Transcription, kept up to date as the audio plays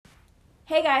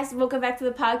Hey guys, welcome back to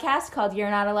the podcast called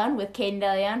You're Not Alone with Caden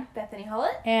DeLeon, Bethany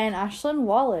Hollett, and Ashlyn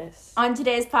Wallace. On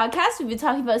today's podcast, we've been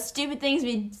talking about stupid things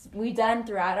we've done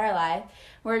throughout our life.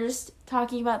 We're just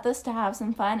talking about this to have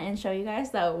some fun and show you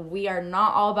guys that we are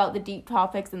not all about the deep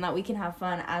topics and that we can have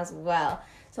fun as well.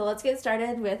 So let's get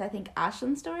started with, I think,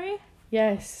 Ashlyn's story.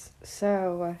 Yes,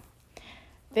 so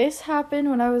this happened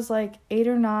when I was like 8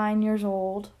 or 9 years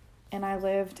old, and I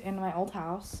lived in my old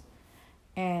house,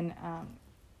 and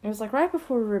it was like right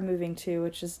before we were moving to,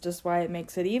 which is just why it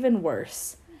makes it even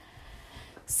worse.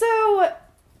 So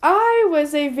I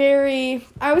was in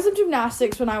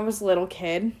gymnastics when I was a little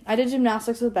kid. I did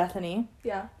gymnastics with Bethany.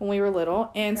 Yeah. When we were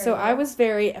little. And so I was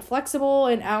very flexible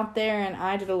and out there, and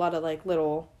I did a lot of like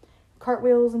little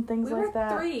cartwheels and things like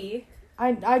that. We were 3.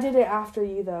 I did it after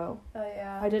you though. Oh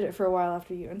yeah. I did it for a while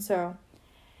after you. And so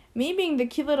me being the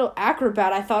cute little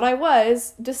acrobat I thought I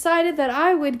was, decided that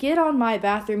I would get on my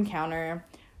bathroom counter.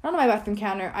 Not on my bathroom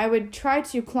counter. I would try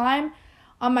to climb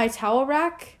on my towel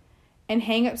rack and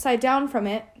hang upside down from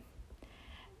it.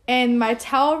 And my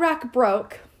towel rack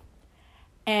broke.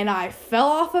 And I fell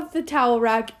off of the towel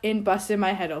rack and busted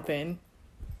my head open.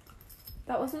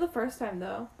 That wasn't the first time,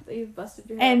 though, that you've busted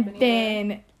your head open. And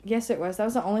then, yes, it was. That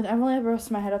was the only... I've only ever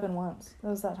busted my head open once. That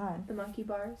was that time. The monkey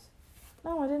bars?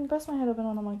 No, I didn't bust my head open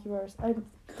on the monkey bars. I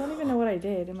don't even know what I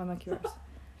did in my monkey bars.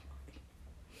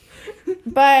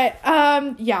 But,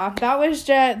 yeah,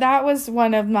 that was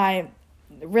one of my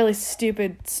really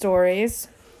stupid stories.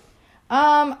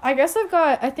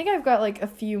 I think I've got like a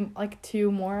few, like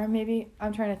 2 more, maybe.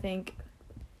 I'm trying to think.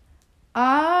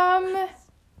 Oh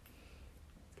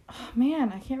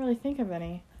man, I can't really think of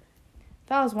any.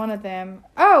 That was one of them.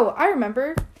 Oh, I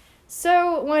remember.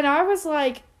 So when I was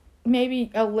like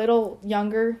maybe a little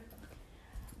younger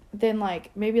than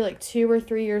like maybe like 2 or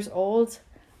 3 years old,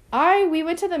 we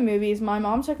went to the movies. My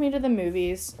mom took me to the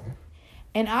movies,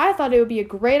 and I thought it would be a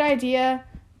great idea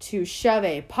to shove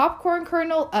a popcorn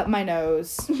kernel up my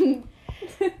nose.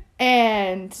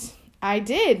 And I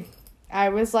did. I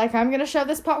was like, I'm going to shove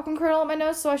this popcorn kernel up my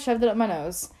nose, so I shoved it up my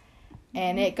nose.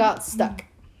 And it got stuck.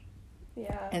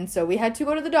 Yeah. And so we had to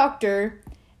go to the doctor,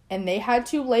 and they had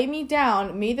to lay me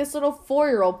down, this little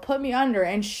 4-year-old, put me under,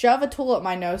 and shove a tool up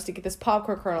my nose to get this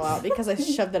popcorn kernel out because I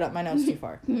shoved it up my nose too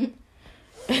far.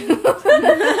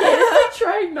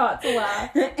 Trying not to laugh.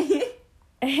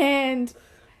 And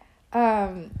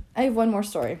I have one more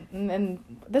story, and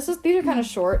these are kind of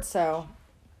short. So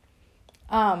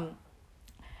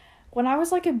when I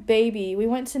was like a baby, we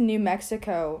went to New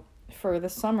Mexico for the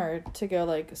summer to go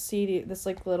like see this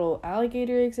like little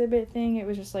alligator exhibit thing. It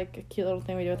was just like a cute little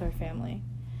thing we did with our family,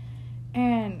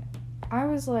 and I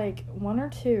was like 1 or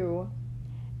 2,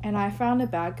 and I found a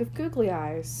bag of googly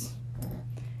eyes.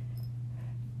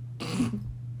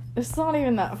 It's not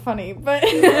even that funny, but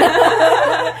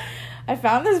I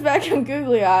found this bag of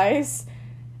googly eyes,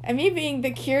 and me being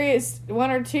the curious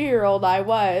 1 or 2-year-old I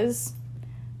was,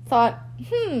 thought,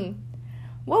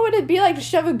 what would it be like to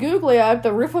shove a googly eye up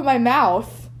the roof of my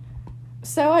mouth?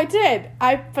 So I did.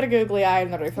 I put a googly eye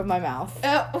in the roof of my mouth.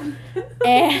 Oh.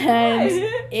 And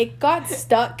it got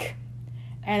stuck.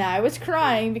 And I was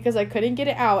crying because I couldn't get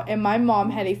it out. And my mom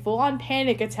had a full-on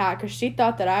panic attack because she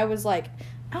thought that I was like,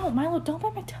 ow, Milo, don't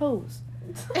bite my toes.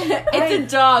 It's a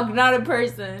dog, not a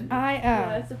person.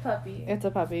 Yeah, it's a puppy. It's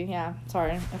a puppy, yeah.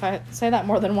 Sorry. If I say that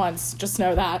more than once, just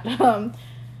know that.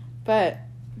 But...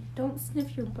 Don't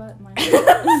sniff your butt, Milo.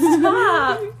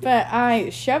 Stop! But I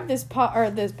shoved this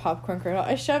popcorn kernel.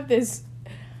 I shoved this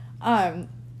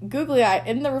googly eye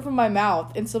in the roof of my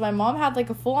mouth, and so my mom had like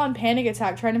a full-on panic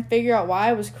attack trying to figure out why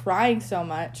I was crying so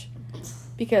much,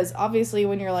 because obviously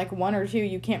when you're like 1 or 2,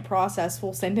 you can't process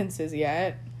full sentences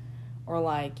yet, or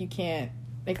like you can't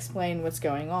explain what's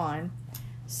going on.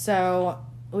 So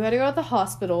we had to go to the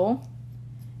hospital,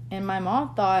 and my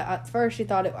mom thought at first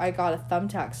I got a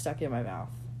thumbtack stuck in my mouth.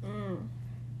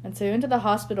 And so we went to the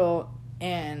hospital,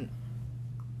 and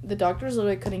the doctors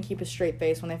literally couldn't keep a straight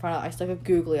face when they found out I stuck a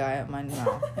googly eye in my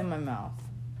mouth.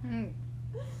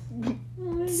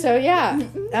 So yeah,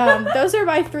 those are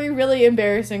my 3 really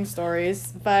embarrassing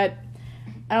stories. But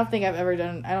I don't think I've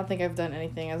done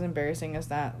anything as embarrassing as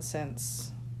that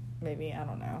since maybe, I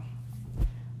don't know.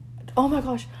 Oh my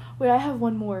gosh! Wait, I have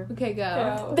one more. Okay,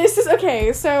 go. This is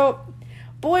okay. So,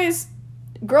 boys.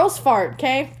 Girls fart,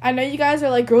 okay? I know you guys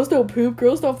are like, girls don't poop,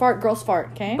 girls don't fart, girls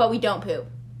fart, okay? But we don't poop.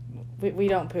 We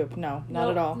don't poop, no, not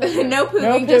at all. No pooping,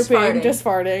 No just pooping, farting. just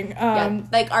farting. Yeah,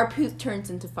 like our poop turns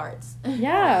into farts.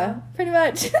 Yeah, pretty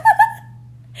much.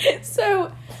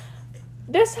 So,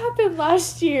 this happened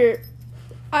last year.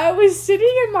 I was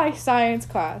sitting in my science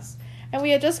class, And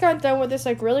we had just gotten done with this,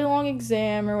 like, really long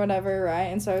exam or whatever, right?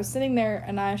 And so I was sitting there,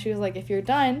 and she was like, if you're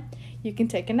done, you can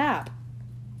take a nap.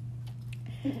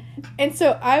 And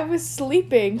so I was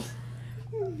sleeping,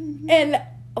 and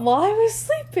while I was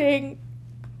sleeping,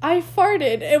 I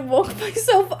farted and woke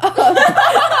myself up.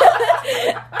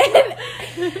 And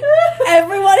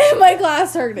everyone in my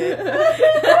class heard it. And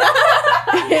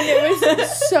it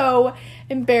was so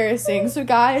embarrassing. So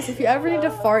guys, if you ever need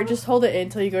to fart, just hold it in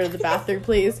until you go to the bathroom,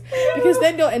 please. Because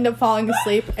then you'll end up falling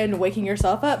asleep and waking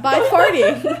yourself up by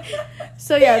farting.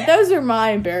 So yeah, those are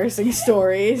my embarrassing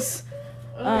stories.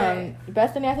 Okay.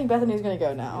 Bethany, I think Bethany's gonna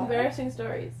go now. Embarrassing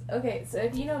stories. Okay, so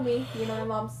if you know me, you know my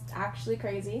mom's actually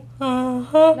crazy.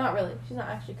 Uh-huh. Not really. She's not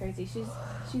actually crazy. She's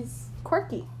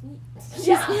Quirky.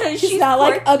 she's She's not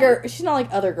like other. She's not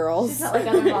like other girls. She's not like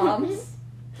other moms.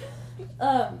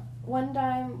 One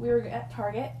time we were at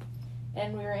Target,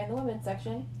 and we were in the women's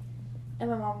section, and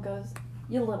my mom goes,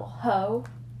 "You little hoe."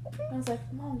 I was like,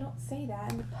 "Mom, don't say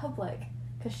that in the public."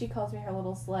 Because she calls me her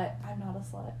little slut. I'm not a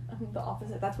slut. I'm the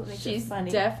opposite. That's what makes it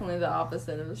funny. She's definitely the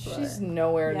opposite of a slut. She's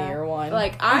nowhere near one.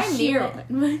 Like, I'm She near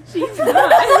went- one. She's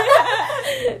not.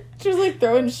 She's like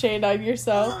throwing shade on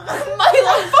yourself.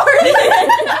 My farted.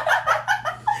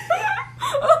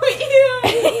 Oh, ew.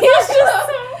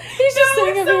 He's just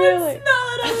sitting over here like.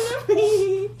 Snot on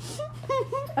me.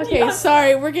 Okay, Yeah.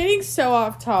 sorry, we're getting so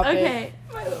off topic. Okay.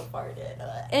 My little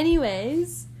farted.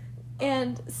 Anyways,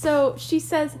 and so she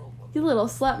says, "You little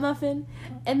slut muffin."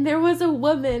 And there was a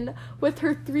woman with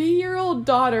her 3-year-old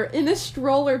daughter in a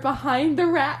stroller behind the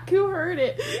rack who heard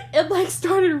it and, like,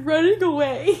 started running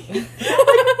away. Like,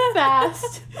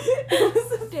 fast. It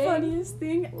was the funniest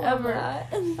thing ever.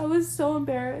 I was so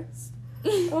embarrassed.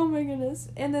 Oh my goodness.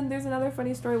 And then there's another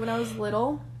funny story. When I was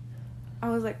little, I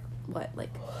was like, what?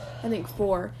 Like, I think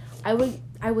 4. I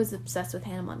was obsessed with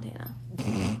Hannah Montana.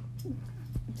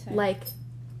 Like,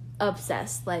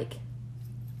 obsessed. Like,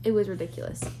 it was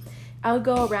ridiculous. I would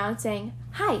go around saying,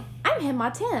 "Hi, I'm Hannah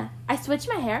Montana. I switched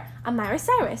my hair. I'm Miley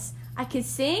Cyrus. I can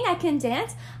sing. I can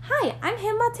dance. Hi, I'm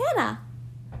Hannah Montana."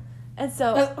 And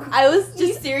so I was You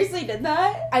just, seriously did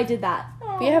that? I did that.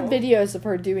 We have videos of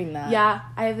her doing that. Yeah,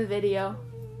 I have a video.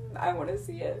 I want to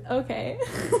see it. Okay.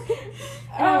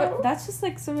 That's just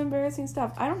like some embarrassing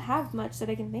stuff. I don't have much that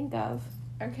I can think of.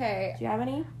 Okay. Do you have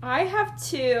any? I have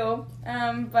 2,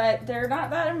 but they're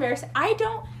not that embarrassing.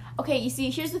 Okay, you see,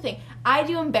 here's the thing. I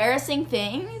do embarrassing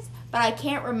things, but I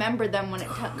can't remember them when it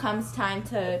comes time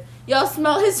to... Y'all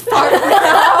smell his fart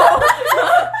now?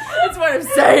 That's what I'm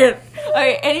saying.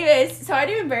 Okay, anyways, so I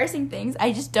do embarrassing things.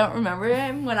 I just don't remember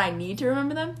them when I need to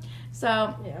remember them. So,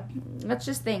 Yeah. let's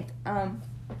just think.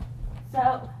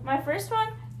 So, my first one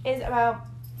is about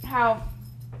how...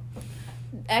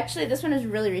 Actually, this one is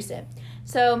really recent.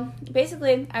 So,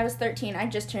 basically, I was 13. I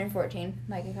just turned 14,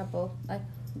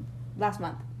 last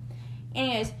month.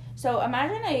 Anyways, so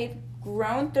imagine a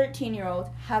grown 13-year-old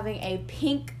having a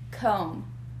pink comb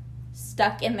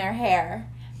stuck in their hair,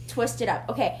 twisted up.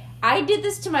 Okay, I did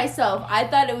this to myself. I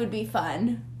thought it would be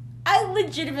fun. I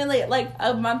legitimately, like,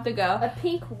 a month ago, A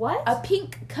pink what? a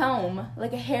pink comb,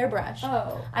 like a hairbrush.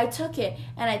 Oh. I took it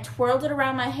and I twirled it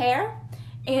around my hair,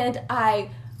 and I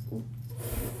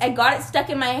got it stuck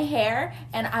in my hair,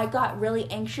 and I got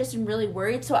really anxious and really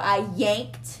worried, so I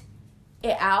yanked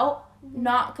it out.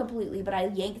 Not completely, but I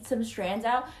yanked some strands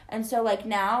out, and so, like,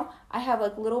 now I have,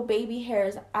 like, little baby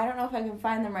hairs. I don't know if I can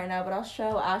find them right now, but I'll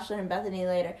show Ashlyn and Bethany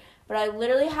later. But I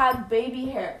literally have baby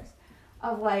hairs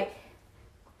of, like,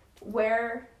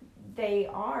 where they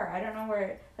are. I don't know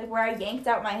where I yanked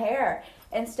out my hair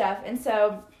and stuff. And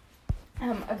so,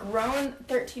 a grown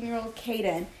 13-year-old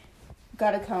Kaden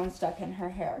got a comb stuck in her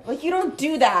hair. Like, you don't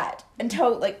do that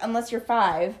until, like, unless you're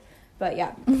 5. But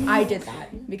yeah, I did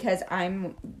that because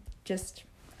I'm just,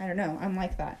 I don't know, I'm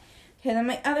like that. Okay, then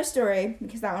my other story,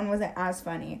 because that one wasn't as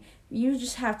funny, you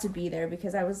just have to be there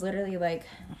because I was literally, like,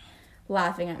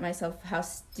 laughing at myself how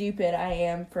stupid I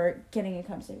am for getting a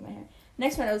comb stuck in my hair.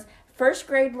 Next one was first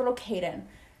grade little Kaden.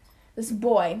 This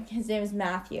boy, his name is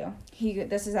Matthew.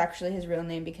 This is actually his real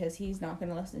name because he's not going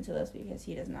to listen to this because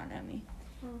he does not know me.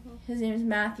 His name is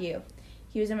Matthew.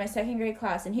 He was in my 2nd grade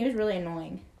class, and he was really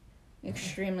annoying.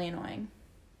 Extremely annoying.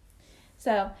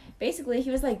 So, basically,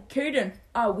 he was like, Kaden.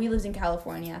 Oh, we lived in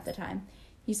California at the time.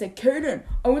 He said, Kaden,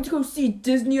 I went to go see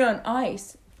Disney on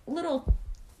Ice. Little,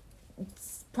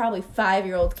 probably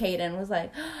 5-year-old Kaden was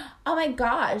like, oh my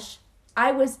gosh,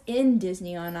 I was in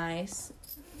Disney on Ice.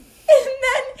 And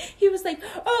then he was like,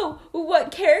 oh,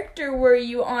 what character were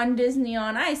you on Disney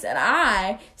on Ice? And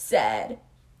I said,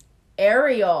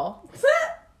 Ariel.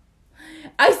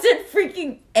 I said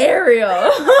freaking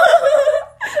Ariel.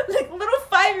 Like, little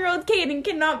 5-year-old Caden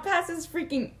cannot pass his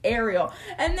freaking aerial.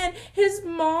 And then his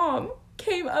mom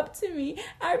came up to me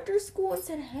after school and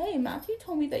said, hey, Matthew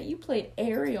told me that you played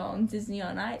aerial on Disney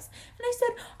on Ice. And I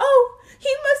said, oh, he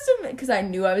must have, because I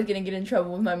knew I was going to get in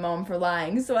trouble with my mom for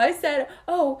lying. So I said,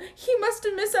 oh, he must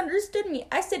have misunderstood me.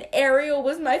 I said Ariel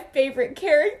was my favorite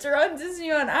character on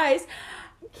Disney on Ice.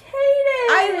 Caden!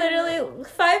 I literally,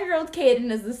 5-year-old Caden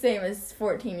is the same as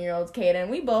 14-year-old Caden.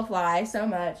 We both lie so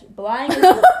much. Lying is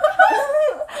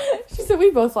She said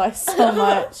we both lie so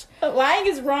much. lying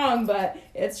is wrong, but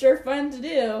it's sure fun to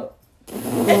do.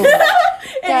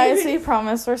 Guys, we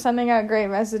promise we're sending out great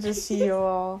messages to you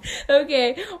all.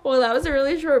 Okay, well, that was a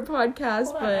really short podcast,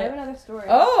 Hold on, but I have another story.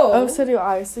 Oh, so do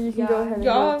I. So you can go ahead and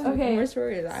y'all go. have Okay, more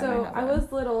stories. So I was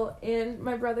little, and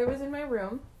my brother was in my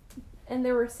room, and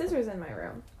there were scissors in my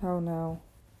room. Oh no.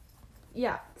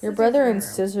 Yeah. Your scissors brother in my and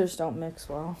room. scissors don't mix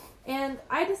well. And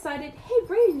I decided, hey,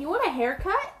 Brayden, you want a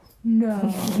haircut? No.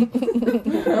 So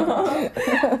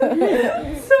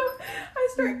I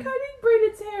start cutting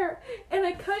Brayden's hair, and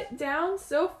I cut down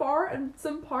so far in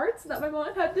some parts that my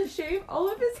mom had to shave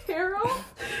all of his hair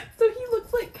off, so he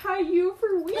looked like Caillou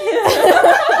for weeks. It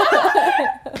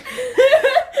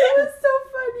was so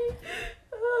funny.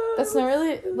 That's not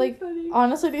really, It was like, funny.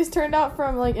 honestly, these turned out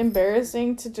from, like,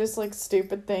 embarrassing to just, like,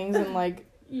 stupid things and, like,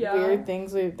 Yeah. weird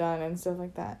things we've done and stuff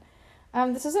like that.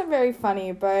 This isn't very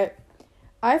funny, but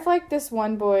I've liked this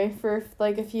one boy for,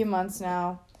 like, a few months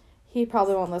now. He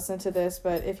probably won't listen to this,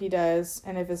 but if he does,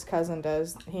 and if his cousin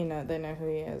does, they know who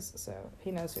he is, so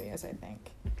he knows who he is, I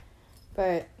think.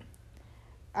 But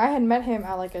I had met him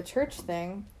at, like, a church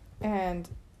thing, and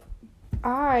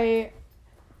I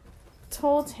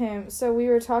told him, so we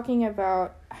were talking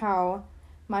about how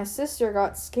my sister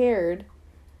got scared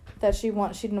that she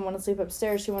didn't want to sleep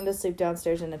upstairs, she wanted to sleep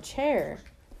downstairs in a chair.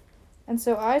 And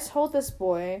so I told this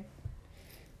boy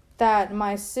that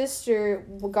my sister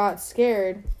got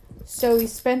scared, so he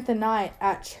spent the night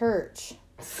at church.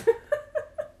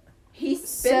 He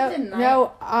spent the night.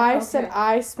 No, I okay. said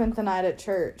I spent the night at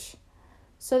church.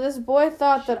 So this boy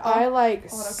thought that I, like,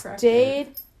 autocorrected.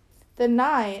 stayed the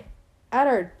night at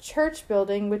our church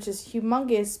building, which is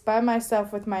humongous, by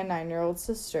myself with my 9-year-old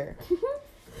sister.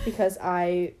 Because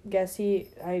I guess we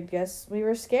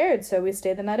were scared, so we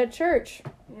stayed the night at church.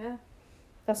 Yeah.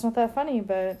 That's not that funny,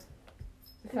 but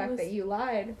The fact that you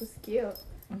lied was cute.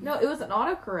 No, it was an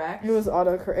autocorrect.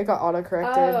 it got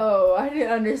autocorrected. Oh, I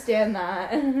didn't understand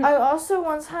that. I also,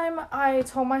 one time, I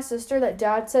told my sister that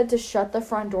Dad said to shut the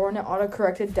front door, and it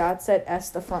autocorrected. Dad said S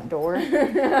the front door. I've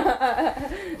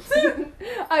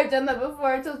done that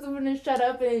before. I told someone to shut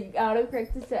up and it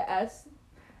autocorrected to S.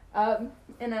 And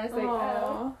I was like,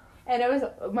 oh. And it was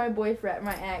my boyfriend,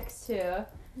 my ex, too.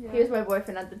 Yeah. He was my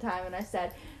boyfriend at the time, and I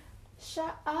said,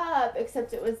 shut up,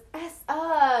 except it was S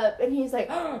up. And he's like,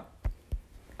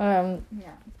 yeah.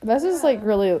 This is, like,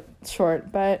 really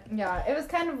short, but... Yeah, it was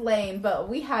kind of lame, but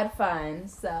we had fun,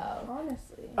 so.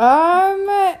 Honestly.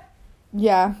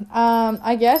 Yeah.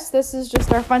 I guess this is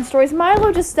just our fun stories.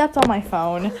 Milo just stepped on my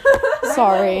phone.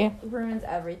 Sorry. Ruins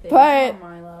everything. But- Oh,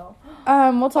 Milo.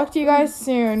 We'll talk to you guys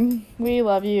soon. We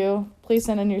love you. Please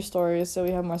send in your stories so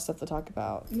we have more stuff to talk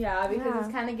about. Yeah, because Yeah.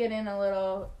 it's kind of getting a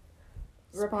little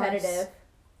Sparse. repetitive.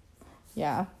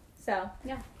 Yeah. So,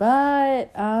 yeah.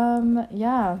 But,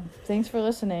 yeah. Thanks for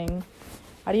listening.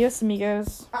 Adios,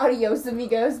 amigos. Adios,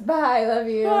 amigos. Bye. Love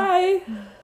you. Bye.